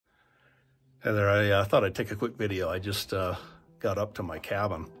Hey there, I thought I'd take a quick video. I just got up to my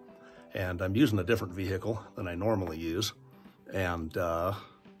cabin and I'm using a different vehicle than I normally use. And let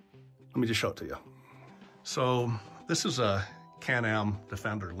me just show it to you. So this is a Can-Am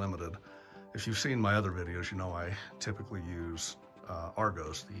Defender Limited. If you've seen my other videos, you know I typically use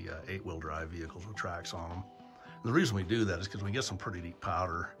Argos, the 8-wheel drive vehicles with tracks on them. And the reason we do that is because we get some pretty deep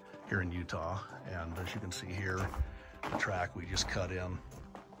powder here in Utah. And as you can see here, the track we just cut in.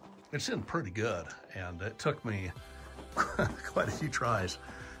 It's in pretty good, and it took me quite a few tries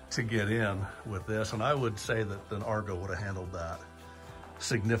to get in with this, and I would say that an Argo would have handled that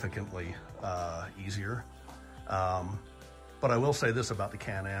significantly easier. But I will say this about the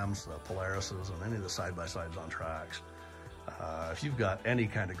Can-Ams, the Polarises, and any of the side-by-sides on tracks. If you've got any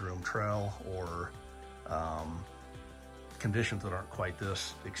kind of groomed trail or conditions that aren't quite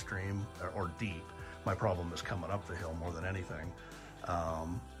this extreme or deep, my problem is coming up the hill more than anything,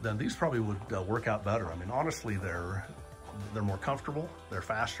 then these probably would work out better. I mean, honestly, they're more comfortable, they're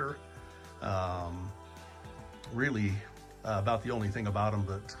faster. Really, about the only thing about them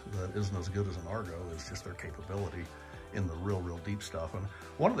that isn't as good as an Argo is just their capability in the real deep stuff. And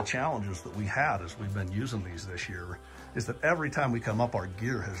one of the challenges that we had as we've been using these this year is that every time we come up, our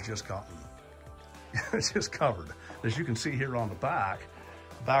gear has just gotten, it's just covered. As you can see here on the back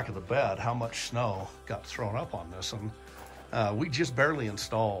of the bed, how much snow got thrown up on this. And we just barely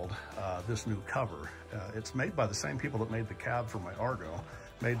installed this new cover. It's made by the same people that made the cab for my Argo,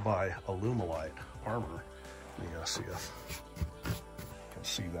 made by Alumilite Armor. You can see if you can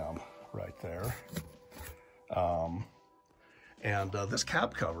see them right there. This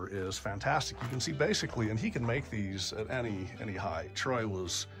cab cover is fantastic. You can see basically, and he can make these at any height. Troy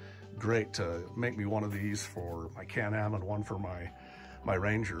was great to make me one of these for my Can-Am and one for my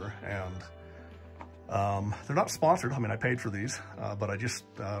Ranger. And they're not sponsored. I mean, I paid for these, but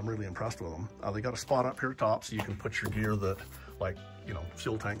I'm really impressed with them. They got a spot up here top so you can put your gear that, like, you know,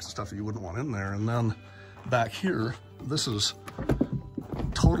 fuel tanks and stuff that you wouldn't want in there. And then back here, this is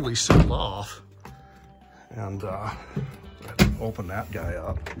totally sealed off. And open that guy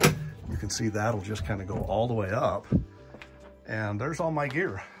up. You can see that'll just kind of go all the way up. And there's all my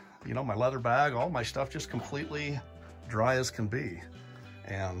gear. You know, my leather bag, all my stuff just completely dry as can be.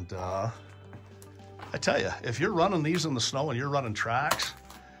 And I tell you, if you're running these in the snow and you're running tracks,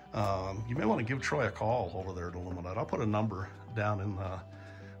 you may want to give Troy a call over there at Alumilite. I'll put a number down in the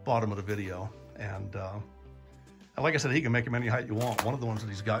bottom of the video. And like I said, he can make them any height you want. One of the ones that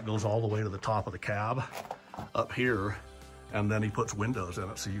he's got goes all the way to the top of the cab up here, and then he puts windows in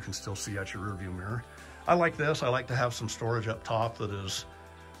it so you can still see out your rear view mirror. I like this. I like to have some storage up top that is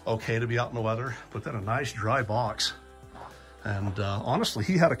okay to be out in the weather, but then a nice dry box. And honestly,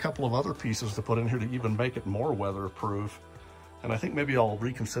 he had a couple of other pieces to put in here to even make it more weatherproof. And I think maybe I'll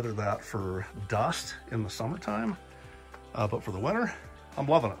reconsider that for dust in the summertime. But for the winter, I'm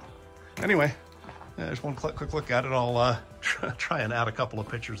loving it. Anyway, just one quick look at it. I'll try and add a couple of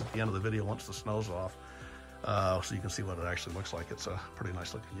pictures at the end of the video once the snow's off, so you can see what it actually looks like. It's a pretty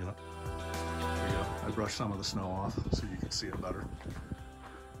nice looking unit. There you go. I brushed some of the snow off so you can see it better.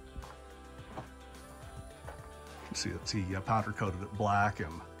 See it, he powder coated it black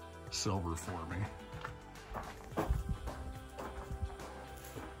and silver for me.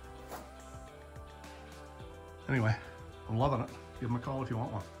 Anyway, I'm loving it. Give him a call if you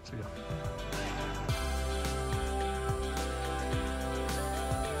want one. See ya.